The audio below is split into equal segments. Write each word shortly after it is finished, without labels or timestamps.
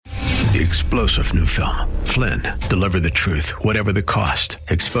The explosive new film, Flynn, deliver the truth, whatever the cost.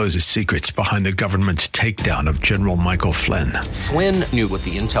 Exposes secrets behind the government's takedown of General Michael Flynn. Flynn knew what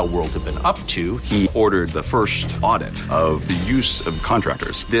the intel world had been up to. He ordered the first audit of the use of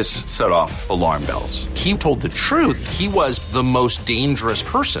contractors. This set off alarm bells. He told the truth. He was the most dangerous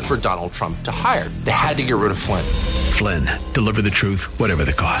person for Donald Trump to hire. They had to get rid of Flynn. Flynn, deliver the truth, whatever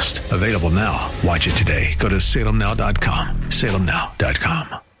the cost. Available now. Watch it today. Go to salemnow.com.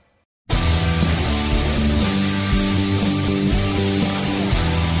 salemnow.com.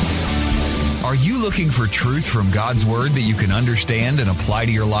 Are you looking for truth from God's Word that you can understand and apply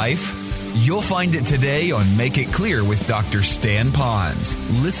to your life? You'll find it today on Make It Clear with Dr. Stan Pons.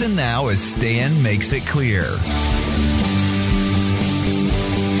 Listen now as Stan makes it clear.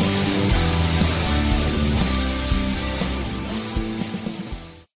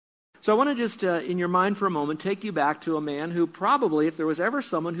 So I want to just, in your mind for a moment, take you back to a man who probably, if there was ever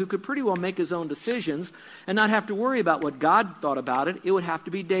someone who could pretty well make his own decisions and not have to worry about what God thought about it, it would have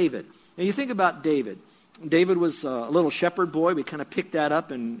to be David. Now you think about David. David was a little shepherd boy. We kind of picked that up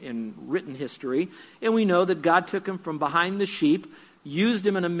in written history. And we know that God took him from behind the sheep, used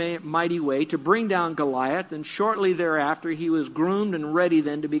him in a mighty way to bring down Goliath, and shortly thereafter he was groomed and ready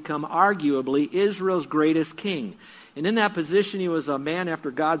then to become arguably Israel's greatest king. And in that position, he was a man after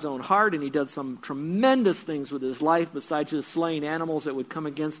God's own heart, and he did some tremendous things with his life, besides just slaying animals that would come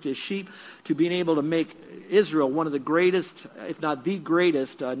against his sheep, to being able to make Israel one of the greatest, if not the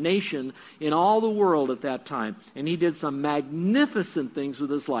greatest, nation in all the world at that time. And he did some magnificent things with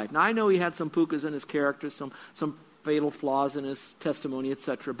his life. Now, I know he had some pukas in his character, some fatal flaws in his testimony,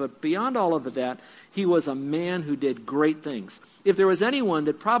 etc. But beyond all of that, he was a man who did great things. If there was anyone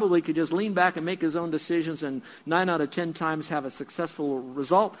that probably could just lean back and make his own decisions and 9 out of 10 times have a successful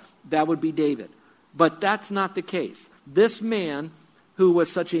result, that would be David. But that's not the case. This man, who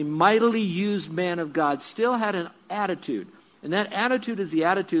was such a mightily used man of God, still had an attitude. And that attitude is the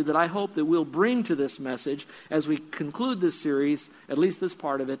attitude that I hope that we'll bring to this message as we conclude this series, at least this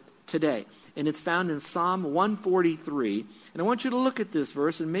part of it, today. And it's found in Psalm 143. And I want you to look at this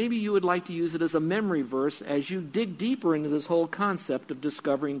verse, and maybe you would like to use it as a memory verse as you dig deeper into this whole concept of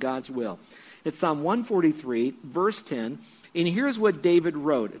discovering God's will. It's Psalm 143, verse 10. And here's what David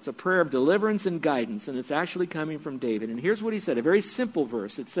wrote. It's a prayer of deliverance and guidance, and it's actually coming from David. And here's what he said, a very simple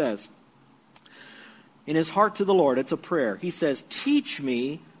verse. It says, in his heart to the Lord, it's a prayer. He says, teach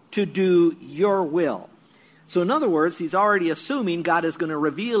me to do your will. So in other words, he's already assuming God is going to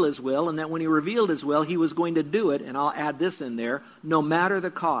reveal his will, and that when he revealed his will, he was going to do it, and I'll add this in there, no matter the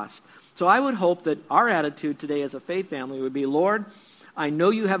cost. So I would hope that our attitude today as a faith family would be, Lord, I know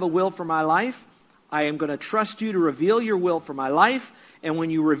you have a will for my life. I am going to trust you to reveal your will for my life, and when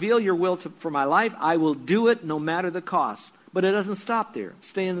you reveal your will for my life, I will do it no matter the cost. But it doesn't stop there.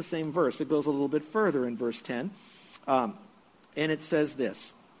 Stay in the same verse. It goes a little bit further in verse 10, and it says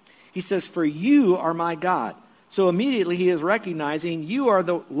this. He says, for you are my God. So immediately he is recognizing you are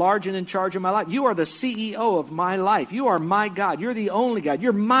the large and in charge of my life. You are the CEO of my life. You are my God. You're the only God.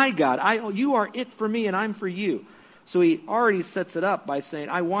 You're my God. You are it for me and I'm for you. So he already sets it up by saying,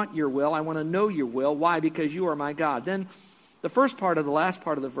 I want your will. I want to know your will. Why? Because you are my God. Then the first part of the last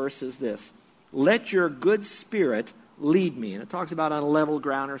part of the verse is this. Let your good spirit lead me. And it talks about on level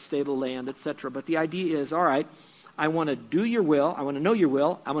ground or stable land, etc. But the idea is, all right, I want to do your will. I want to know your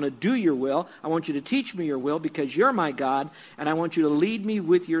will. I want to do your will. I want you to teach me your will because you're my God, and I want you to lead me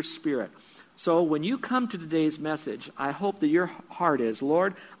with your spirit. So when you come to today's message, I hope that your heart is,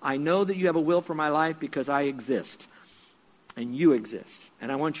 Lord, I know that you have a will for my life because I exist, and you exist.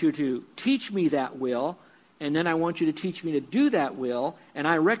 And I want you to teach me that will, and then I want you to teach me to do that will, and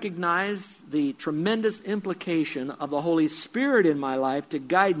I recognize the tremendous implication of the Holy Spirit in my life to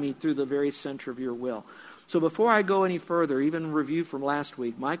guide me through the very center of your will. So before I go any further, even review from last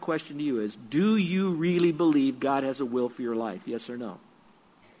week, my question to you is, do you really believe God has a will for your life? Yes or no?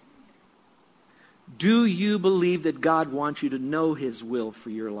 Do you believe that God wants you to know his will for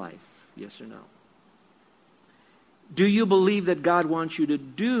your life? Yes or no? Do you believe that God wants you to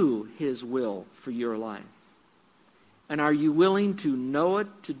do his will for your life? And are you willing to know it,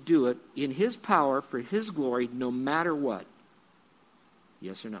 to do it in his power, for his glory, no matter what?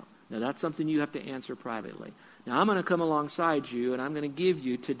 Yes or no? Now, that's something you have to answer privately. Now, I'm going to come alongside you, and I'm going to give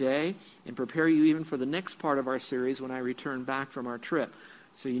you today and prepare you even for the next part of our series when I return back from our trip.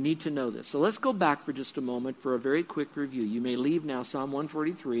 So you need to know this. So let's go back for just a moment for a very quick review. You may leave now Psalm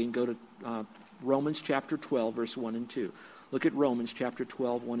 143 and go to Romans chapter 12, verse 1 and 2. Look at Romans chapter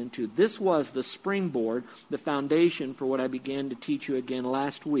 12, 1 and 2. This was the springboard, the foundation for what I began to teach you again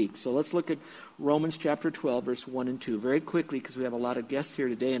last week. So let's look at Romans chapter 12, verse 1 and 2. Very quickly, because we have a lot of guests here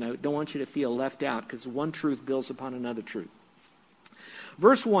today, and I don't want you to feel left out, because one truth builds upon another truth.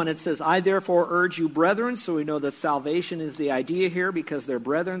 Verse 1, it says, I therefore urge you, brethren, so we know that salvation is the idea here, because they're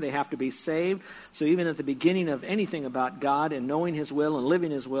brethren, they have to be saved. So even at the beginning of anything about God and knowing his will and living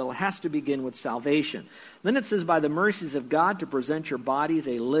his will, it has to begin with salvation. Then it says, by the mercies of God, to present your bodies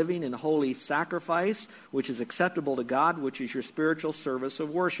a living and holy sacrifice, which is acceptable to God, which is your spiritual service of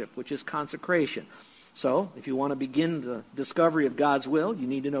worship, which is consecration. So, if you want to begin the discovery of God's will, you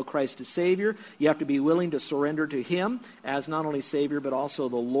need to know Christ as Savior. You have to be willing to surrender to him as not only Savior, but also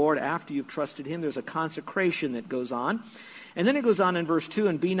the Lord after you've trusted him. There's a consecration that goes on. And then it goes on in verse 2,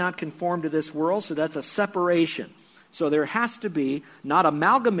 and be not conformed to this world. So that's a separation. So there has to be not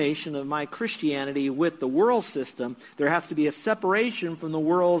amalgamation of my Christianity with the world system. There has to be a separation from the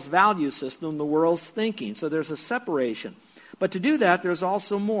world's value system, the world's thinking. So there's a separation. But to do that, there's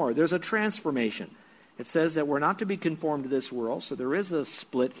also more. There's a transformation. It says that we're not to be conformed to this world, so there is a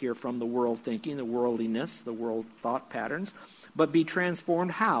split here from the world thinking, the worldliness, the world thought patterns, but be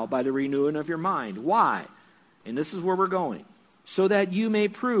transformed how? By the renewing of your mind. Why? And this is where we're going. So that you may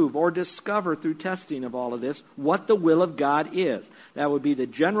prove or discover through testing of all of this what the will of God is. That would be the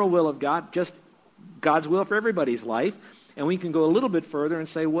general will of God, just God's will for everybody's life. And we can go a little bit further and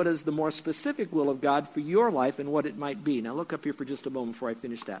say, what is the more specific will of God for your life and what it might be? Now look up here for just a moment before I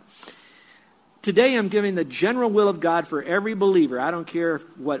finish that. Today I'm giving the general will of God for every believer. I don't care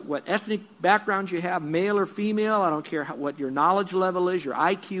what ethnic background you have, male or female. I don't care what your knowledge level is, your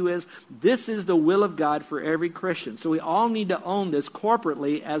IQ is. This is the will of God for every Christian. So we all need to own this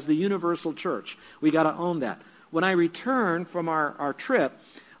corporately as the universal church. We got to own that. When I return from our trip,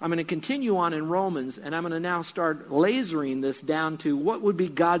 I'm going to continue on in Romans, and I'm going to now start lasering this down to what would be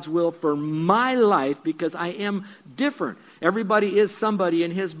God's will for my life, because I am different. Everybody is somebody in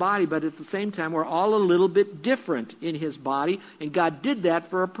his body, but at the same time, we're all a little bit different in his body, and God did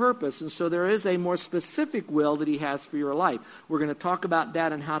that for a purpose. And so there is a more specific will that he has for your life. We're going to talk about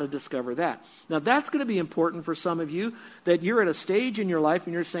that and how to discover that. Now, that's going to be important for some of you, that you're at a stage in your life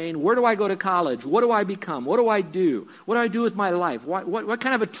and you're saying, where do I go to college? What do I become? What do I do? What do I do with my life? What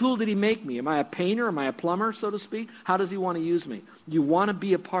kind of a tool did he make me? Am I a painter? Am I a plumber, so to speak? How does he want to use me? You want to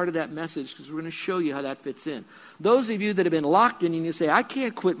be a part of that message, because we're going to show you how that fits in. Those of you that have been locked in and you say, I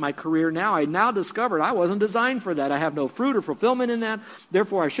can't quit my career now. I now discovered I wasn't designed for that. I have no fruit or fulfillment in that.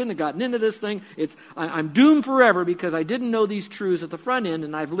 Therefore, I shouldn't have gotten into this thing. I'm doomed forever because I didn't know these truths at the front end,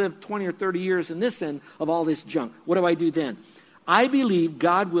 and I've lived 20 or 30 years in this end of all this junk. What do I do then? I believe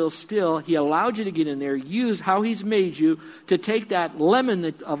God will still, he allowed you to get in there, use how he's made you to take that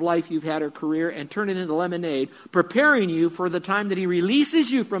lemon of life you've had or career and turn it into lemonade, preparing you for the time that he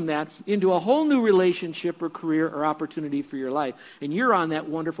releases you from that into a whole new relationship or career or opportunity for your life. And you're on that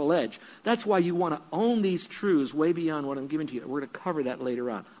wonderful edge. That's why you want to own these truths way beyond what I'm giving to you. We're going to cover that later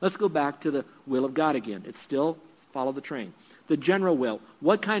on. Let's go back to the will of God again. It's still follow the train. The general will.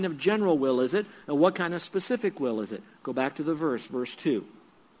 What kind of general will is it? And what kind of specific will is it? Go back to the verse 2.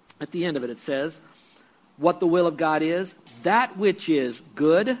 At the end of it, it says, what the will of God is, that which is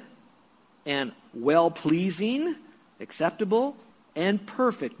good and well-pleasing, acceptable, and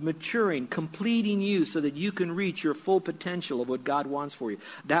perfect, maturing, completing you so that you can reach your full potential of what God wants for you.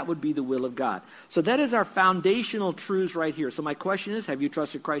 That would be the will of God. So that is our foundational truths right here. So my question is, have you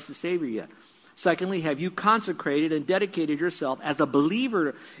trusted Christ as Savior yet? Secondly, have you consecrated and dedicated yourself as a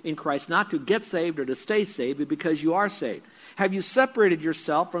believer in Christ, not to get saved or to stay saved, but because you are saved? Have you separated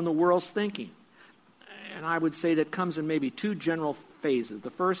yourself from the world's thinking? And I would say that comes in maybe two general phases. The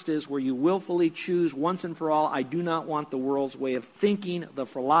first is where you willfully choose once and for all, I do not want the world's way of thinking, the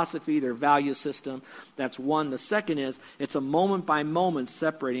philosophy, their value system. That's one. The second is it's a moment by moment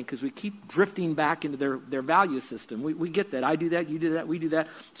separating, because we keep drifting back into their value system. We get that. I do that, you do that, we do that.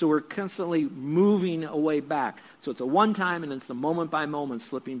 So we're constantly moving away back. So it's a one time, and it's a moment by moment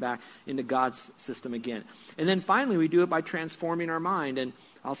slipping back into God's system again. And then finally we do it by transforming our mind. And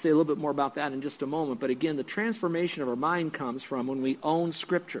I'll say a little bit more about that in just a moment. But again, the transformation of our mind comes from when we own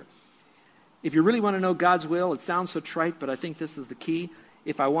Scripture. If you really want to know God's will, it sounds so trite, but I think this is the key.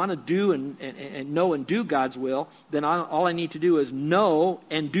 If I want to do and know and do God's will, then all I need to do is know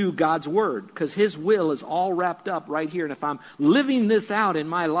and do God's word, because his will is all wrapped up right here. And if I'm living this out in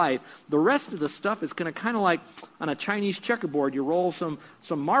my life, the rest of the stuff is going to kind of like on a Chinese checkerboard. You roll some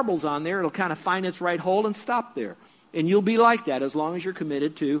marbles on there, it'll kind of find its right hole and stop there. And you'll be like that as long as you're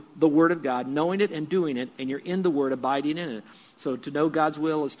committed to the Word of God, knowing it and doing it, and you're in the Word, abiding in it. So to know God's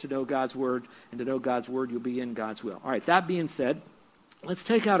will is to know God's Word, and to know God's Word, you'll be in God's will. All right, that being said, let's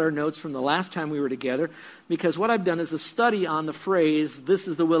take out our notes from the last time we were together, because what I've done is a study on the phrase, this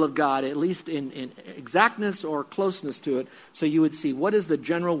is the will of God, at least in exactness or closeness to it, so you would see what is the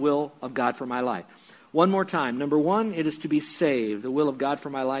general will of God for my life. One more time. Number one, it is to be saved. The will of God for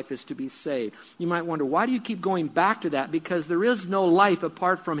my life is to be saved. You might wonder, why do you keep going back to that? Because there is no life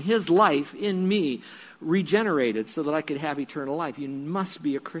apart from His life in me, regenerated so that I could have eternal life. You must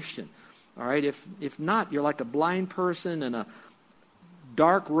be a Christian. All right? If not, you're like a blind person in a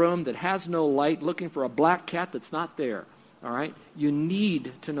dark room that has no light, looking for a black cat that's not there. All right? You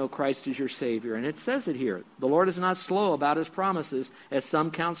need to know Christ as your Savior. And it says it here. The Lord is not slow about His promises, as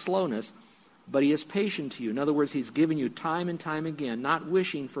some count slowness, but He is patient to you. In other words, He's given you time and time again, not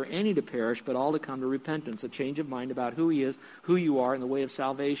wishing for any to perish, but all to come to repentance, a change of mind about who He is, who you are, and the way of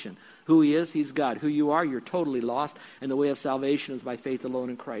salvation. Who He is, He's God. Who you are, you're totally lost, and the way of salvation is by faith alone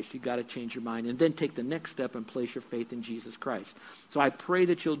in Christ. You've got to change your mind, and then take the next step and place your faith in Jesus Christ. So I pray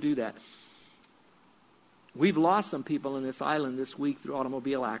that you'll do that. We've lost some people in this island this week through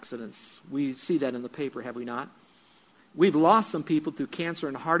automobile accidents. We see that in the paper, have we not? We've lost some people through cancer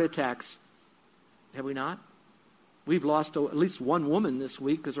and heart attacks. Have we not? We've lost at least one woman this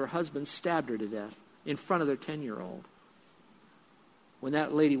week because her husband stabbed her to death in front of their 10-year-old. When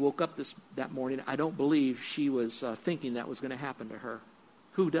that lady woke up that morning, I don't believe she was thinking that was going to happen to her.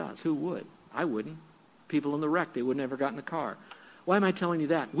 Who does? Who would? I wouldn't. People in the wreck, they would never got in the car. Why am I telling you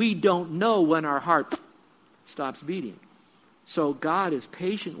that? We don't know when our heart stops beating. So God is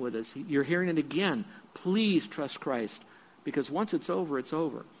patient with us. You're hearing it again. Please trust Christ, because once it's over, it's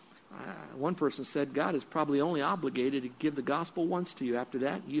over. One person said, God is probably only obligated to give the gospel once to you. After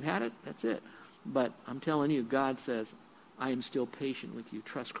that, you've had it, that's it. But I'm telling you, God says, I am still patient with you.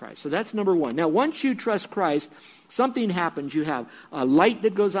 Trust Christ. So that's number one. Now, once you trust Christ, something happens. You have a light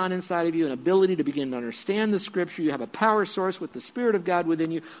that goes on inside of you, an ability to begin to understand the Scripture. You have a power source with the Spirit of God within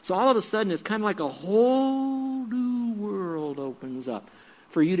you. So all of a sudden, it's kind of like a whole new world opens up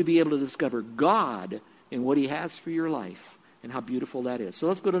for you to be able to discover God and what He has for your life. And how beautiful that is. So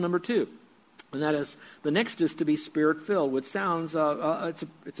let's go to number two. And that is, the next is to be Spirit-filled, which sounds,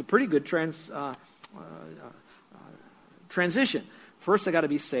 it's a pretty good transition. First, I got to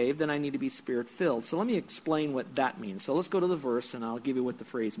be saved, then I need to be Spirit-filled. So let me explain what that means. So let's go to the verse, and I'll give you what the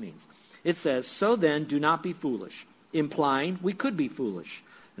phrase means. It says, so then, do not be foolish, implying we could be foolish.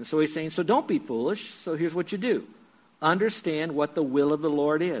 And so he's saying, so don't be foolish, so here's what you do. Understand what the will of the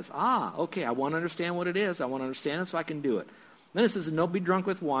Lord is. Okay, I want to understand what it is. I want to understand it so I can do it. Then it says, don't be drunk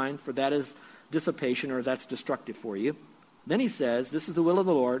with wine, for that is dissipation, or that's destructive for you. Then he says, this is the will of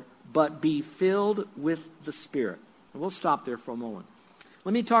the Lord, but be filled with the Spirit. And we'll stop there for a moment.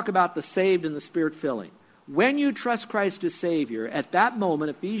 Let me talk about the saved and the Spirit-filling. When you trust Christ as Savior, at that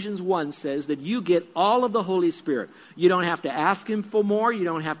moment, Ephesians 1 says that you get all of the Holy Spirit. You don't have to ask Him for more. You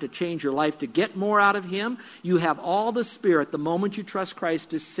don't have to change your life to get more out of Him. You have all the Spirit the moment you trust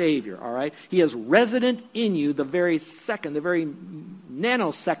Christ as Savior, all right? He is resident in you the very second, the very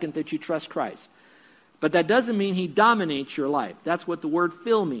nanosecond that you trust Christ. But that doesn't mean He dominates your life. That's what the word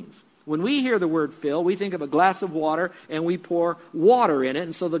fill means. When we hear the word fill, we think of a glass of water and we pour water in it,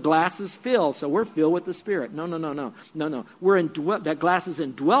 and so the glass is filled. So we're filled with the Spirit. No. That glass is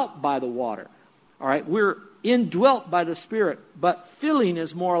indwelt by the water. All right, we're indwelt by the Spirit, but filling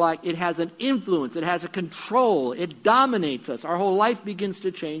is more like it has an influence, it has a control, it dominates us. Our whole life begins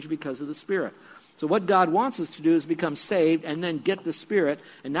to change because of the Spirit. So what God wants us to do is become saved and then get the Spirit.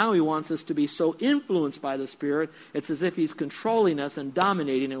 And now He wants us to be so influenced by the Spirit, it's as if He's controlling us and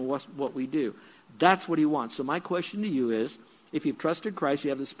dominating in what we do. That's what He wants. So my question to you is, if you've trusted Christ, you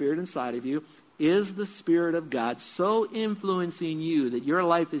have the Spirit inside of you, is the Spirit of God so influencing you that your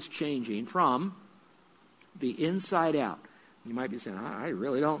life is changing from the inside out? You might be saying, I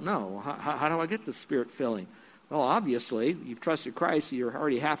really don't know. How do I get the Spirit filling? Well, obviously, you've trusted Christ. You're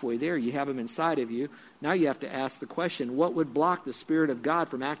already halfway there. You have Him inside of you. Now you have to ask the question, what would block the Spirit of God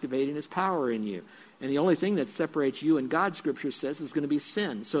from activating His power in you? And the only thing that separates you and God, Scripture says, is going to be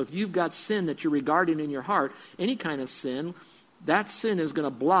sin. So if you've got sin that you're regarding in your heart, any kind of sin, that sin is going to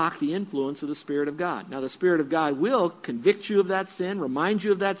block the influence of the Spirit of God. Now, the Spirit of God will convict you of that sin, remind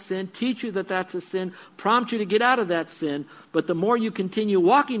you of that sin, teach you that that's a sin, prompt you to get out of that sin. But the more you continue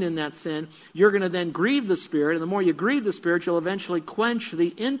walking in that sin, you're going to then grieve the Spirit. And the more you grieve the Spirit, you'll eventually quench the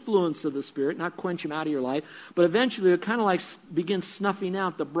influence of the Spirit, not quench Him out of your life, but eventually you'll kind of like begin snuffing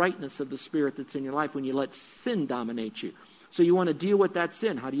out the brightness of the Spirit that's in your life when you let sin dominate you. So you want to deal with that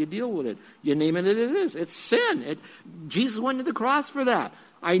sin. How do you deal with it? You name it as it is. It's sin. Jesus went to the cross for that.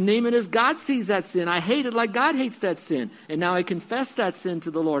 I name it as God sees that sin. I hate it like God hates that sin. And now I confess that sin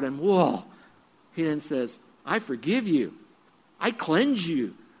to the Lord. And whoa, he then says, I forgive you. I cleanse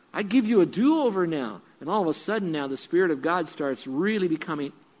you. I give you a do-over now. And all of a sudden now the Spirit of God starts really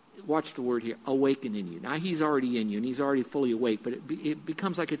becoming, watch the word here, awakening you. Now he's already in you and he's already fully awake, but it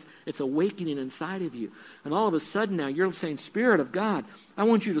becomes like it's awakening inside of you. And all of a sudden now you're saying, Spirit of God, I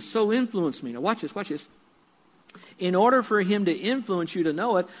want you to so influence me. Now watch this. In order for him to influence you to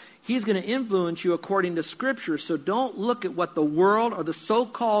know it, he's going to influence you according to Scripture. So don't look at what the world or the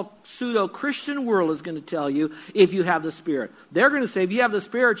so-called pseudo-Christian world is going to tell you if you have the Spirit. They're going to say if you have the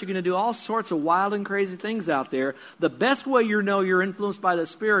Spirit, you're going to do all sorts of wild and crazy things out there. The best way you know you're influenced by the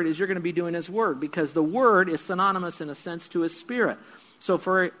Spirit is you're going to be doing His Word, because the Word is synonymous in a sense to His Spirit. So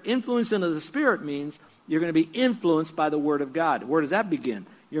for influence into the Spirit means you're going to be influenced by the Word of God. Where does that begin?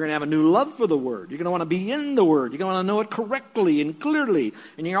 You're going to have a new love for the Word. You're going to want to be in the Word. You're going to want to know it correctly and clearly.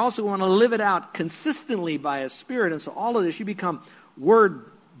 And you also want to live it out consistently by a Spirit. And so all of this, you become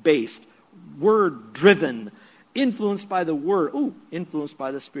Word-based, Word-driven, influenced by the Word. Influenced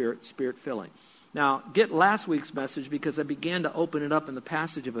by the Spirit, Spirit-filling. Now, get last week's message, because I began to open it up in the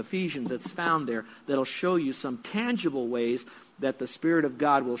passage of Ephesians that's found there that'll show you some tangible ways that the Spirit of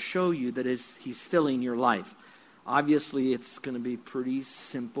God will show you that He's filling your life. Obviously, it's going to be pretty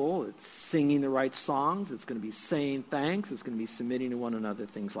simple. It's singing the right songs. It's going to be saying thanks. It's going to be submitting to one another,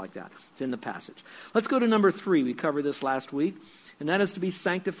 things like that. It's in the passage. Let's go to number 3. We covered this last week, and that is to be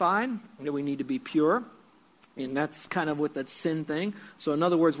sanctified. We need to be pure, and that's kind of with that sin thing. So in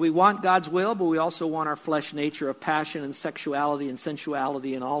other words, we want God's will, but we also want our flesh nature of passion and sexuality and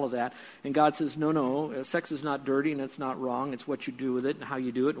sensuality and all of that. And God says, no, sex is not dirty and it's not wrong. It's what you do with it and how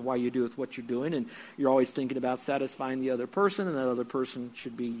you do it and why you do it with what you're doing. And you're always thinking about satisfying the other person, and that other person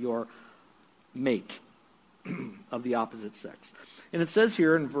should be your mate of the opposite sex. And it says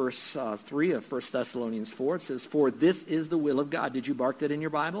here in verse 3 of 1 Thessalonians 4, it says, for this is the will of God. Did you mark that in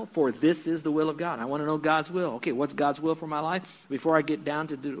your Bible? For this is the will of God. I want to know God's will. Okay, what's God's will for my life? Before I get down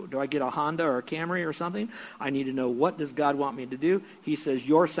to do I get a Honda or a Camry or something? I need to know, what does God want me to do? He says,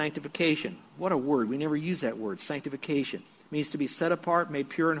 your sanctification. What a word. We never use that word, sanctification. It means to be set apart, made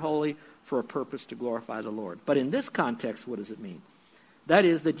pure and holy for a purpose to glorify the Lord. But in this context, what does it mean? That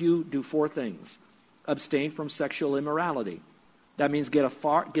is that you do 4 things. Abstain from sexual immorality. That means get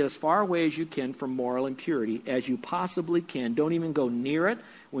as far away as you can from moral impurity as you possibly can. Don't even go near it.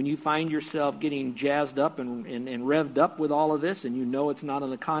 When you find yourself getting jazzed up and revved up with all of this, and you know it's not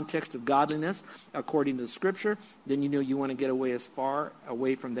in the context of godliness according to the Scripture, then you know you want to get away as far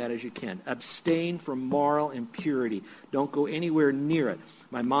away from that as you can. Abstain from moral impurity. Don't go anywhere near it.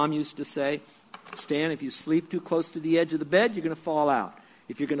 My mom used to say, Stan, if you sleep too close to the edge of the bed, you're going to fall out.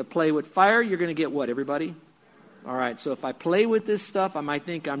 If you're going to play with fire, you're going to get what, everybody? All right, so if I play with this stuff, I might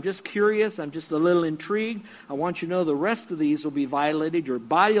think I'm just curious, I'm just a little intrigued. I want you to know the rest of these will be violated. Your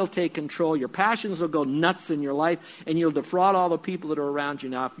body will take control. Your passions will go nuts in your life, and you'll defraud all the people that are around you.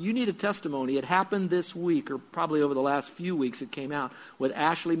 Now, if you need a testimony, it happened this week, or probably over the last few weeks it came out, with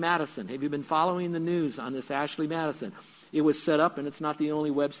Ashley Madison. Have you been following the news on this Ashley Madison? It was set up, and it's not the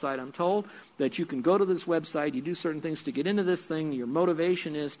only website, I'm told, that you can go to this website, you do certain things to get into this thing. Your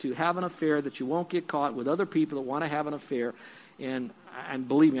motivation is to have an affair that you won't get caught with other people that want to have an affair. And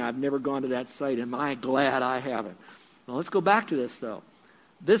believe me, I've never gone to that site. Am I glad I haven't? Now, let's go back to this, though.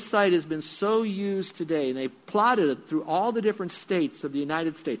 This site has been so used today, and they've plotted it through all the different states of the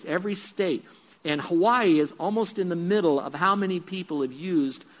United States, every state. And Hawaii is almost in the middle of how many people have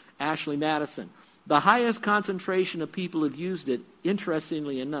used Ashley Madison. The highest concentration of people who've used it,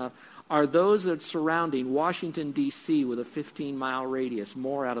 interestingly enough, are those that are surrounding Washington, D.C. with a 15-mile radius,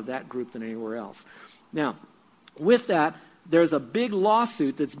 more out of that group than anywhere else. Now, with that, there's a big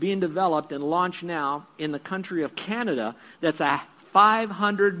lawsuit that's being developed and launched now in the country of Canada that's a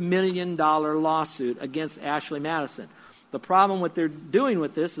 $500 million lawsuit against Ashley Madison. The problem what they're doing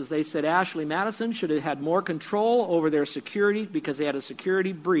with this is they said Ashley Madison should have had more control over their security because they had a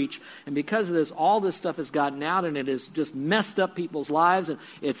security breach. And because of this, all this stuff has gotten out, and it has just messed up people's lives. And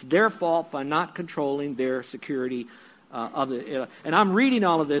it's their fault for not controlling their security and I'm reading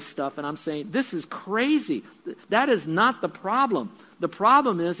all of this stuff, and I'm saying, this is crazy. That is not the problem. The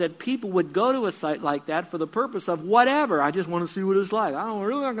problem is that people would go to a site like that for the purpose of whatever. I just want to see what it's like. I'm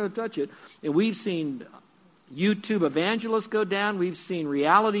really not going to touch it. And we've seen YouTube evangelists go down. We've seen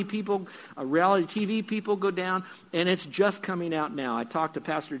reality TV people go down, and it's just coming out now. I talked to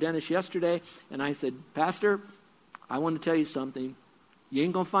Pastor Dennis yesterday, and I said, Pastor, I want to tell you something. You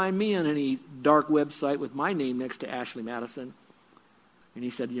ain't going to find me on any dark website with my name next to Ashley Madison. And he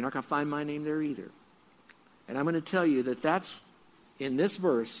said, you're not going to find my name there either. And I'm going to tell you that that's, in this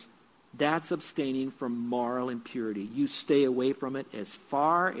verse, that's abstaining from moral impurity. You stay away from it as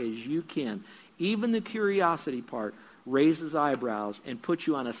far as you can. Even the curiosity part raises eyebrows and puts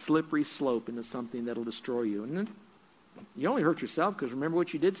you on a slippery slope into something that'll destroy you. And then you only hurt yourself because remember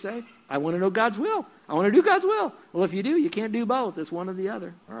what you did say? I want to know God's will. I want to do God's will. Well, if you do, you can't do both. It's one or the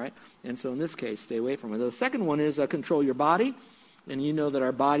other. All right? And so in this case, stay away from it. The second one is control your body. And you know that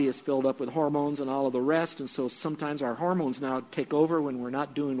our body is filled up with hormones and all of the rest. And so sometimes our hormones now take over when we're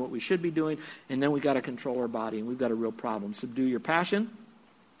not doing what we should be doing. And then we've got to control our body. And we've got a real problem. Subdue your passion.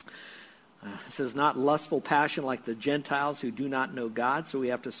 It says not lustful passion like the Gentiles who do not know God. So we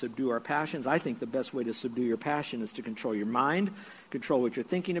have to subdue our passions. I think the best way to subdue your passion is to control your mind. Control what you're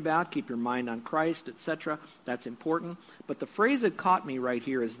thinking about. Keep your mind on Christ, etc. That's important. But the phrase that caught me right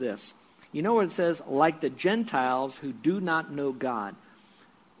here is this. You know what it says? Like the Gentiles who do not know God.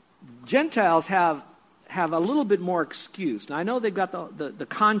 Gentiles have a little bit more excuse. Now, I know they've got the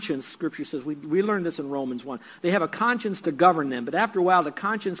conscience, Scripture says. We learned this in Romans 1. They have a conscience to govern them, but after a while, the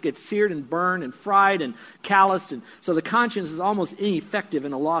conscience gets seared and burned and fried and calloused, and so the conscience is almost ineffective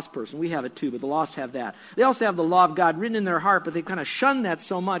in a lost person. We have it too, but the lost have that. They also have the law of God written in their heart, but they've kind of shunned that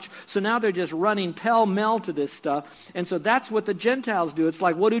so much, so now they're just running pell-mell to this stuff, and so that's what the Gentiles do. It's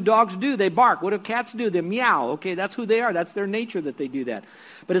like, what do dogs do? They bark. What do cats do? They meow. Okay, that's who they are. That's their nature that they do that.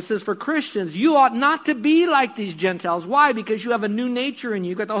 But it says for Christians, you ought not to be like these Gentiles. Why? Because you have a new nature in you.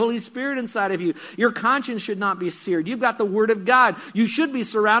 You've got the Holy Spirit inside of you. Your conscience should not be seared. You've got the Word of God. You should be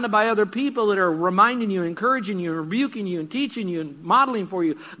surrounded by other people that are reminding you, encouraging you, and rebuking you, and teaching you, and modeling for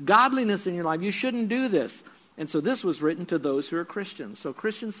you godliness in your life. You shouldn't do this. And so this was written to those who are Christians. So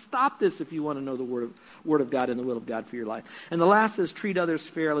Christians, stop this if you want to know the Word of God and the will of God for your life. And the last is treat others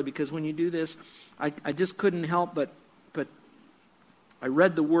fairly, because when you do this, I just couldn't help but I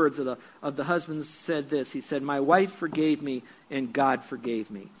read the words of the husband said this. He said, my wife forgave me and God forgave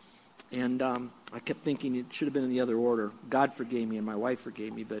me. And I kept thinking it should have been in the other order. God forgave me and my wife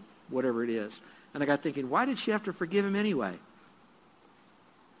forgave me, but whatever it is. And I got thinking, why did she have to forgive him anyway?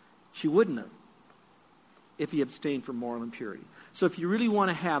 She wouldn't have if he abstained from moral impurity. So if you really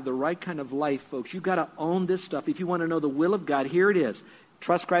want to have the right kind of life, folks, you've got to own this stuff. If you want to know the will of God, here it is.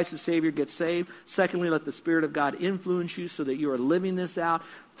 Trust Christ as Savior, get saved. Secondly, let the Spirit of God influence you so that you are living this out.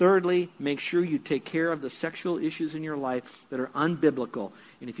 Thirdly, make sure you take care of the sexual issues in your life that are unbiblical.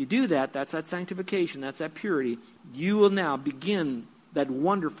 And if you do that, that's that sanctification, that's that purity. You will now begin that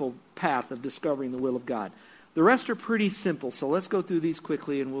wonderful path of discovering the will of God. The rest are pretty simple, so let's go through these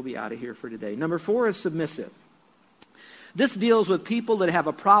quickly and we'll be out of here for today. Number 4 is submissive. This deals with people that have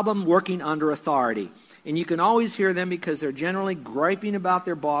a problem working under authority. And you can always hear them because they're generally griping about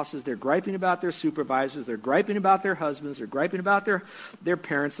their bosses, they're griping about their supervisors, they're griping about their husbands, they're griping about their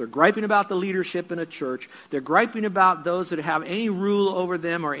parents, they're griping about the leadership in a church, they're griping about those that have any rule over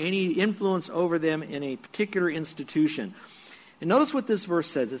them or any influence over them in a particular institution. And notice what this verse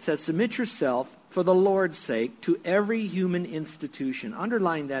says. It says, submit yourself for the Lord's sake to every human institution.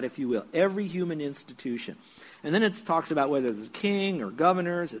 Underline that if you will, every human institution. And then it talks about whether it's king or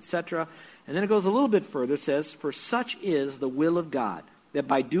governors, etc. And then it goes a little bit further. It says, for such is the will of God, that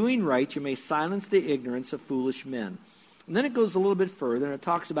by doing right you may silence the ignorance of foolish men. And then it goes a little bit further, and it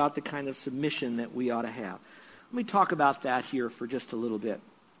talks about the kind of submission that we ought to have. Let me talk about that here for just a little bit.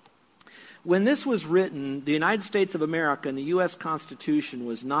 When this was written, the United States of America and the U.S. Constitution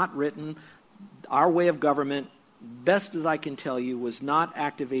was not written. Our way of government, best as I can tell you, was not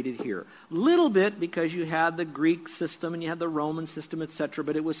activated here. Little bit because you had the Greek system and you had the Roman system, etc.,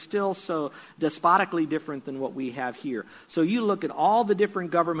 but it was still so despotically different than what we have here. So you look at all the different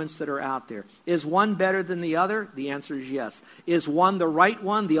governments that are out there. Is one better than the other? The answer is yes. Is one the right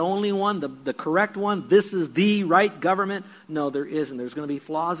one, the only one, the correct one? This is the right government? No, there isn't. There's going to be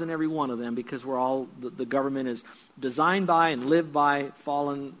flaws in every one of them because we're all the government is designed by and lived by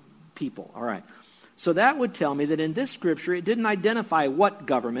fallen people. All right. So that would tell me that in this scripture, it didn't identify what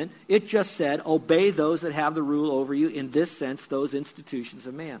government. It just said, obey those that have the rule over you, in this sense, those institutions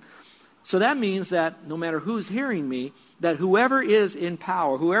of man. So that means that no matter who's hearing me, that whoever is in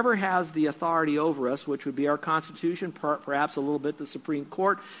power, whoever has the authority over us, which would be our Constitution, perhaps a little bit the Supreme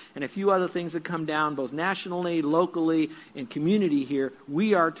Court, and a few other things that come down both nationally, locally, and community here,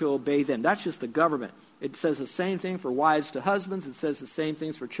 we are to obey them. That's just the government. It says the same thing for wives to husbands. It says the same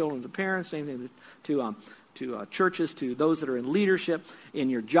things for children to parents, same thing to churches, to those that are in leadership.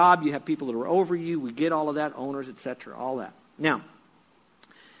 In your job, you have people that are over you. We get all of that, owners, etc., all that. Now,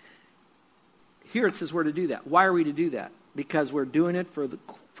 here it says we're to do that. Why are we to do that? because we're doing it for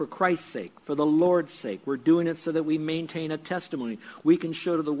Christ's sake, for the Lord's sake. We're doing it so that we maintain a testimony. We can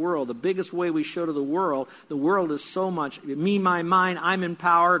show to the world. The biggest way we show to the world is so much, me, my, mine, I'm in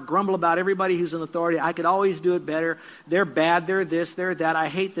power, grumble about everybody who's in authority. I could always do it better. They're bad, they're this, they're that. I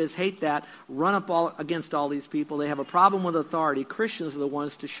hate this, hate that. Run up against all these people. They have a problem with authority. Christians are the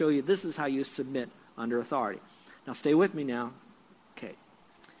ones to show you this is how you submit under authority. Now stay with me now. Okay.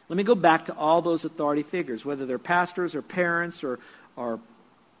 Let me go back to all those authority figures, whether they're pastors or parents or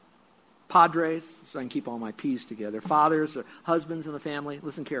padres, so I can keep all my P's together, fathers or husbands in the family.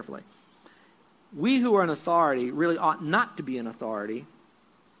 Listen carefully. We who are in authority really ought not to be in authority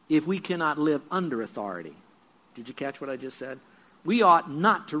if we cannot live under authority. Did you catch what I just said? We ought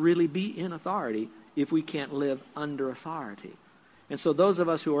not to really be in authority if we can't live under authority. And so those of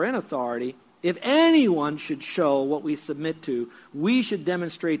us who are in authority, if anyone should show what we submit to, we should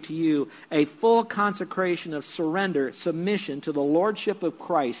demonstrate to you a full consecration of surrender, submission to the lordship of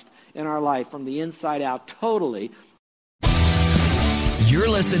Christ in our life from the inside out, totally. You're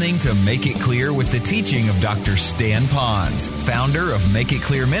listening to Make It Clear with the teaching of Dr. Stan Ponz, founder of Make It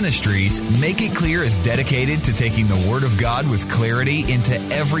Clear Ministries. Make It Clear is dedicated to taking the Word of God with clarity into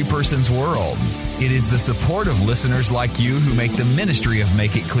every person's world. It is the support of listeners like you who make the ministry of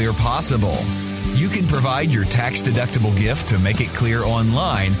Make It Clear possible. You can provide your tax-deductible gift to Make It Clear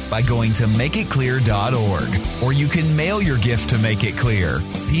online by going to makeitclear.org, or you can mail your gift to Make It Clear,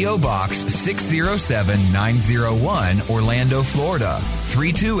 P.O. Box 607901, Orlando, Florida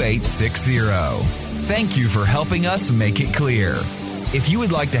 32860. Thank you for helping us make it clear. If you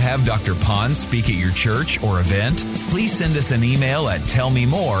would like to have Dr. Ponz speak at your church or event, please send us an email at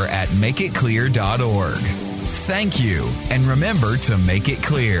tellmemore@makeitclear.org. Thank you, and remember to make it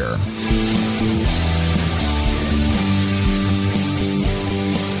clear.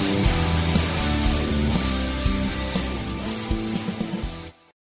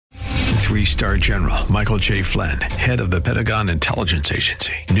 Three-star General Michael J. Flynn, head of the Pentagon Intelligence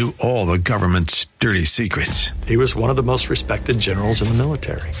Agency, knew all the government's dirty secrets. He was one of the most respected generals in the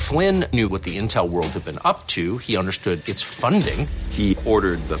military. Flynn knew what the intel world had been up to. He understood its funding. He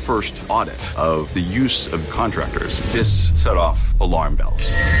ordered the first audit of the use of contractors. This set off alarm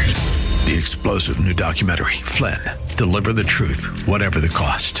bells. The explosive new documentary, Flynn, Deliver the Truth, Whatever the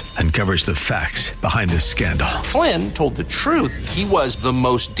Cost, uncovers the facts behind this scandal. Flynn told the truth. He was the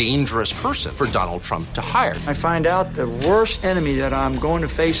most dangerous person for Donald Trump to hire. I find out the worst enemy that I'm going to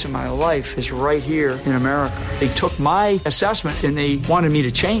face in my life is right here in America. They took my assessment and they wanted me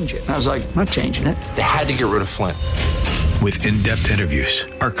to change it. And I was like, I'm not changing it. They had to get rid of Flynn. With in-depth interviews,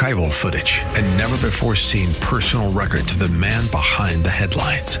 archival footage, and never-before-seen personal records of the man behind the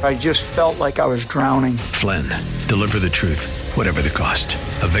headlines. I just felt like I was drowning. Flynn, Deliver the Truth, Whatever the Cost.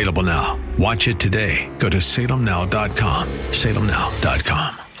 Available now. Watch it today. Go to salemnow.com.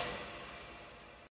 salemnow.com.